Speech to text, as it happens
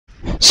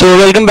So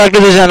welcome back to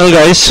the channel,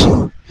 guys.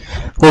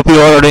 Hope you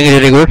all are doing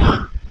really good.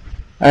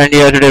 And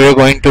yeah, today we're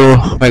going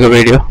to make a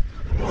video.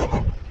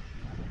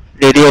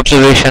 Daily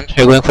observation.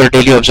 We're going for a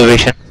daily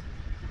observation.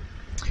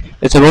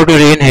 It's about to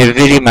rain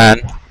heavily,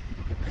 man.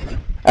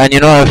 And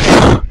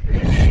I've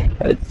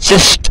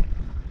just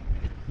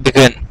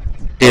begun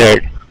the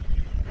ride.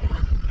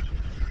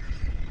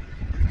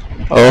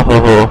 ओह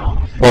हो,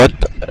 बहुत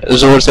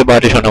जोर से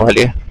बारिश होने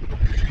वाली है.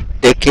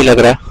 देख के लग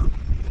रहा है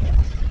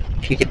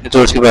कि कितनी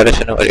जोर से बारिश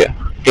होने वाली है.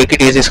 Take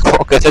it easy.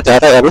 इसको कैसे जा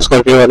रहा है यार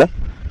स्कॉर्पियो वाला.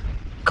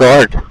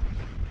 गॉड.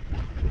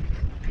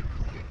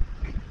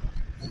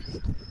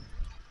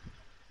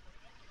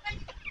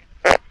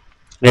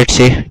 लेट्स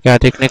सी क्या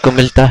देखने को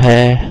मिलता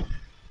है.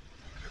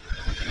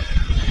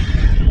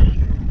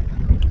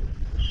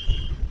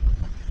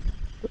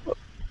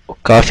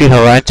 काफी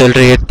हवाएं चल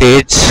रही है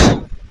तेज.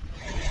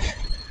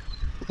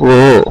 वो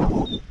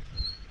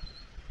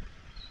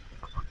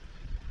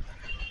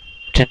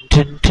ton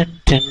ton ton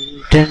ton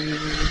ton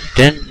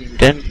ton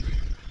ton.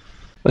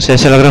 बस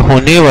ऐसा लग रहा है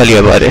होने वाली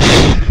है बारिश.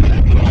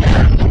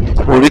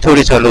 थोड़ी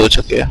थोड़ी चालू हो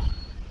चुकी है.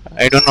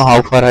 I don't know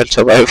how far I will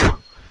survive.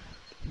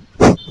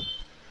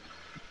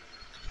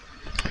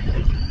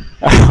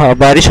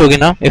 बारिश होगी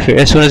ना if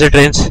as soon as it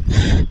rains,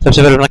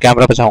 सबसे पहले अपना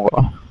कैमरा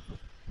बचाऊंगा.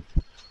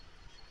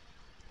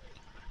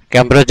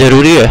 कैमरा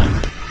जरूरी है,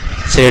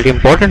 इट्स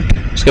इम्पोर्टेंट.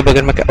 उसके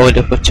बगैर में क्या. ओ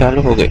देखो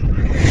चालू हो गई.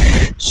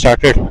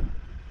 स्टार्टेड.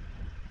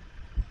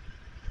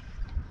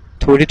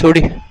 थोड़ी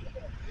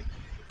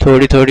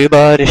थोड़ी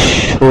बारिश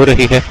हो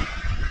रही है.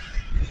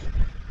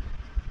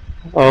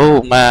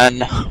 Oh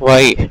man,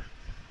 why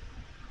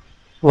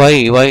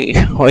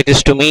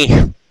this to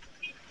me?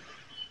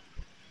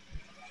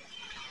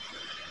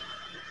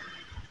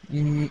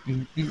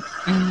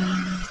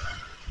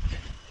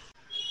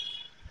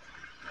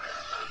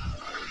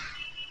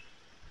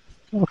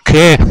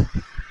 Okay,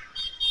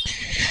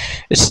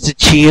 it's the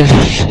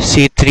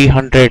GLC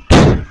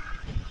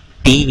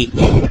 300D.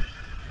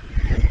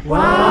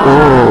 Wow.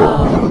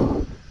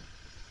 Oh,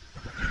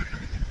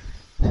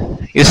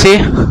 you see?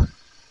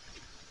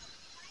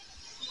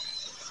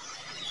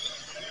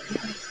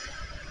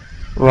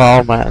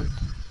 Wow, man,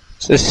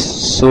 this is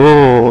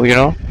so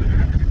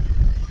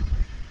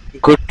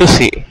good to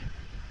see.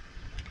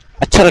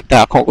 अच्छा लगता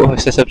है आंखों को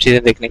ऐसे सब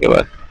चीजें देखने के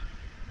बाद.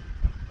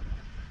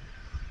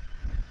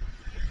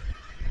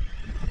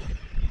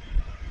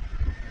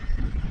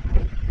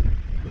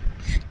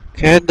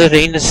 Okay, the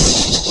rain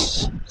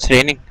is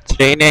raining. It's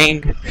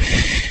raining.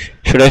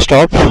 Should I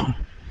stop?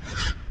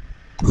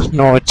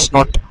 No, it's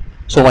not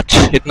so much.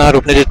 इतना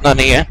रुकने जितना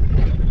नहीं है.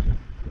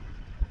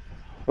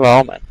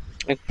 Wow, man,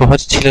 एक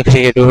बहुत अच्छी लग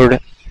रही है रोड.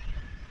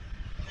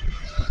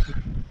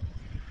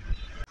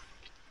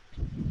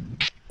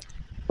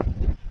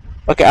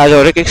 ओके, आज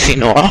और एक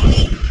सीन हुआ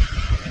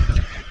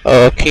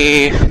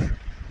कि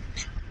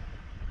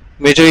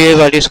मेरी जो ये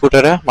वाली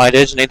स्कूटर है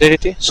माइलेज नहीं दे रही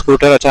थी.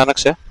 स्कूटर अचानक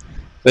से,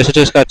 वैसे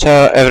तो इसका अच्छा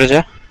एवरेज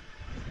है,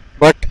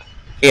 बट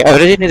ये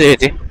एवरेज ही नहीं दे रही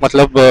थी.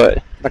 मतलब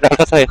मैं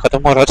डालता था ये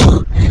ख़त्म हो रहा था.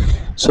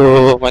 सो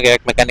मैं गया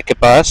एक मैकेनिक के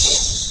पास.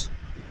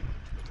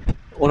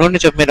 उन्होंने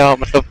जब मेरा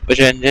मतलब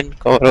जो इंजन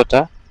कवर होता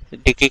है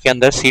डिक्की के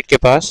अंदर सीट के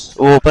पास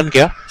वो ओपन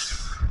किया.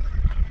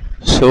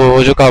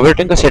 सो जो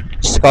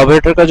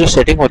कार्बोरेटर का जो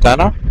सेटिंग होता है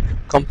ना,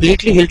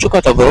 कंप्लीटली हिल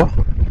चुका था bro.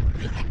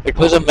 It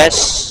was a mess.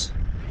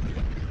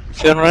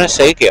 फिर उन्होंने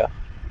सही किया.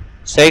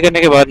 सही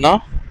करने के बाद ना,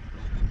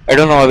 आई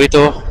डोंट नो, अभी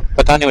तो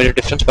पता नहीं मुझे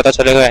डिफरेंस पता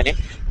चलेगा या नहीं,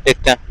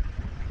 देखते हैं.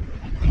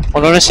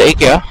 उन्होंने सही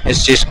किया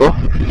इस चीज को.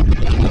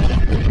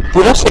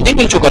 पूरा सेटिंग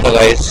मिल चुका था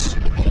गाइस.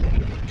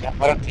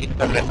 कैमरा क्लीन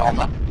कर लेता हूँ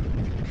मैं.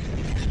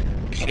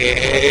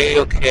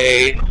 ओके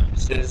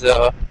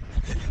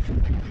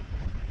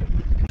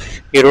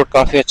ये रोड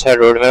काफी अच्छा है.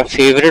 रोड मेरा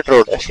फेवरेट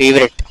रोड है,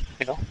 फेवरेट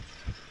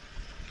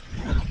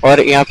और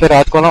यहाँ पे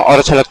रात को ना और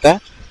अच्छा लगता है.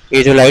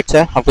 ये जो लाइट्स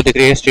है आपको दिख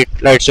रही है,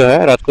 स्ट्रीट लाइट्स जो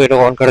है रात को ये लोग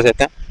ऑन कर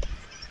देते हैं.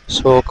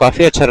 सो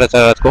काफी अच्छा रहता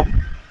है रात को.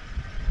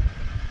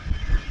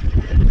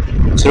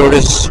 This road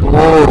is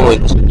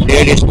smooth,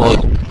 really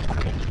smooth.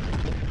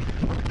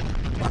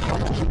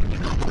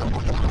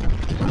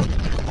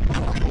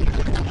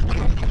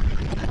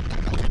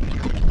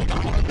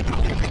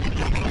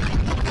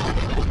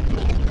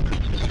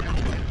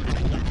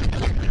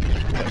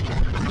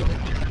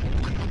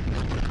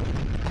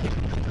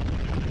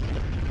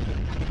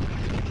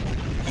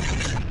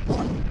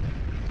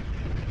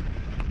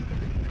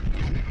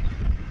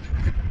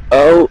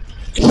 Oh,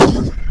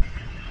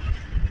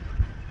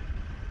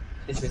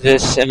 this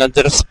is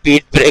another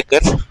speed breaker.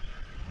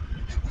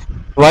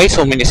 Why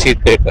so many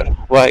speed breaker?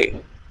 Why?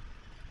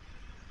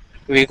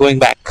 We going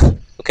back,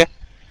 okay?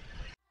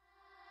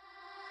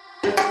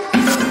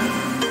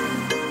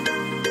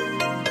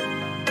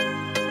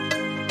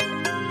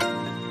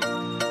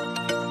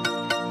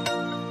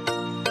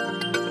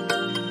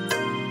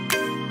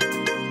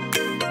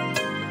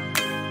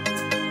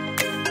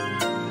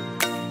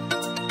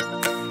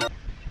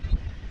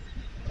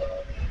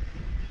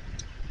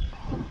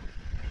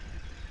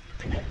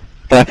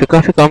 Traffic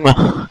काफी कम है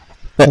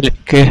पहले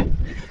के,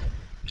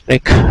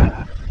 लाइक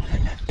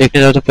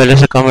देखने जाओ तो पहले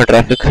से कम है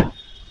ट्रैफिक.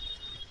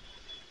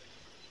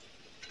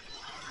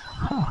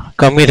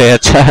 कम ही रहे,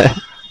 अच्छा है,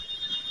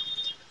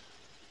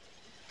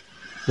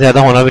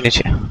 ज्यादा होना भी नहीं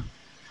चाहिए।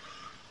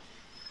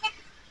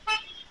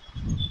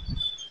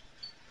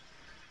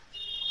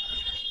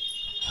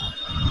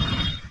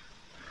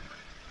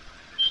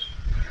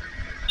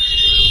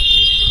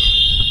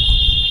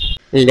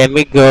 Let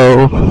me go.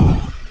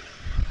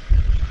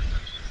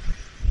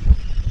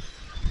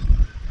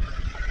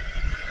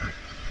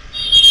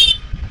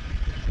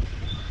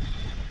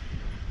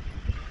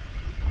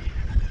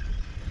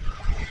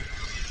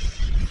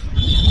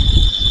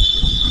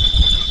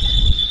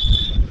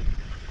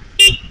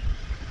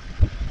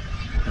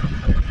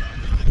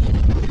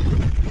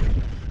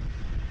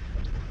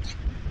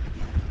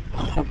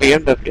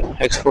 BMW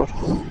X4।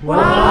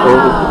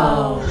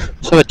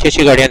 सब अच्छी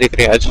अच्छी गाड़ियां दिख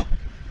रही है आज।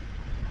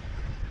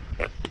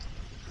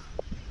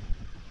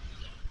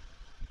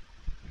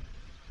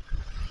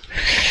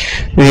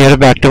 We are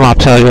back to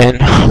Mapsa again.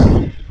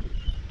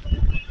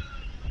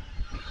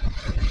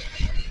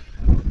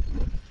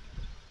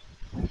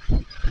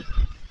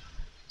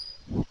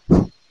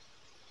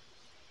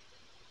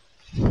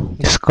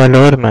 This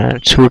color, man,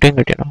 shooting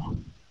it, you know.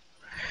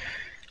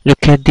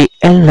 Look at the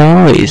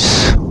alloys.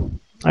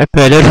 अरे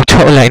पहले रुक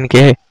जाओ लाइन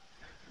के।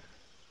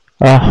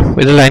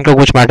 इधर लाइन का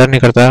कुछ मैटर नहीं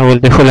करता है, वो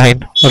देखो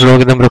लाइन और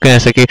लोग एकदम रुके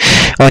ऐसे कि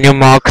ऑन योर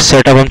मार्क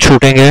सेट, अब हम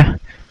छूटेंगे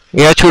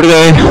या छूट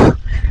गए,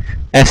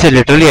 ऐसे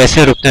लिटरली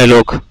ऐसे रुकते हैं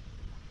लोग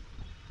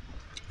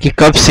कि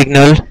कब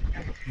सिग्नल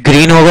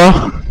ग्रीन होगा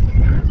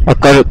और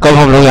कब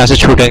हम लोग यहाँ से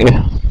छूटेंगे।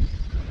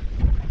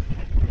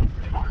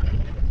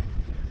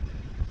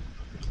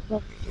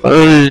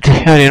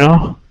 यार यू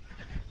नो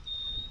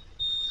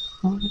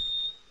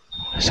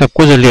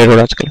सबको जल्दी है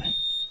थोड़ा आजकल,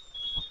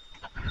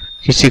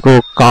 किसी को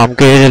काम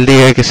के लिए जल्दी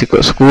है, किसी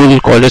को स्कूल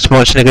कॉलेज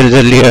पहुंचने के लिए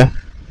जल्दी है,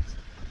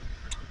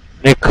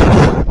 एक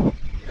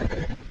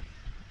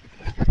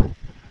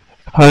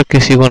हर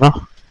किसी को ना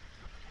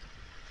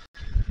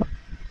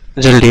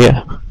जल्दी है।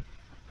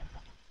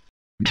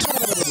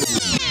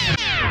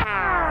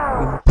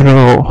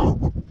 ब्रो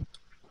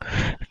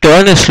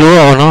टर्न स्लो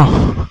आओ ना,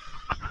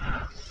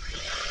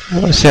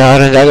 ऐसे आ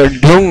रहे जाकर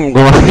ढूंढ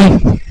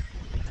घुमानी।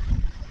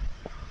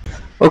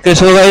 ओके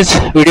सो गाइस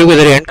वीडियो को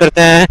इधर एंड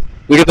करते हैं।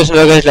 वीडियो पसंद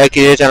आया गाइस लाइक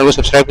कीजिए, चैनल को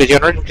सब्सक्राइब कीजिए,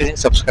 not increasing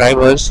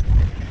subscribers,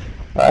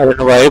 I don't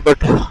know why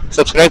but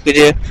subscribe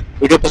कीजिए।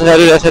 वीडियो पसंद आए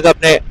तो जैसे तो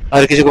अपने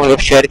हर किसी को मतलब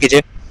शेयर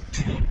कीजिए।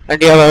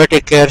 एंड या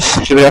take care,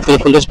 live life to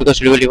the fullest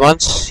because you live only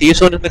once. C you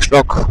soon in next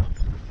vlog.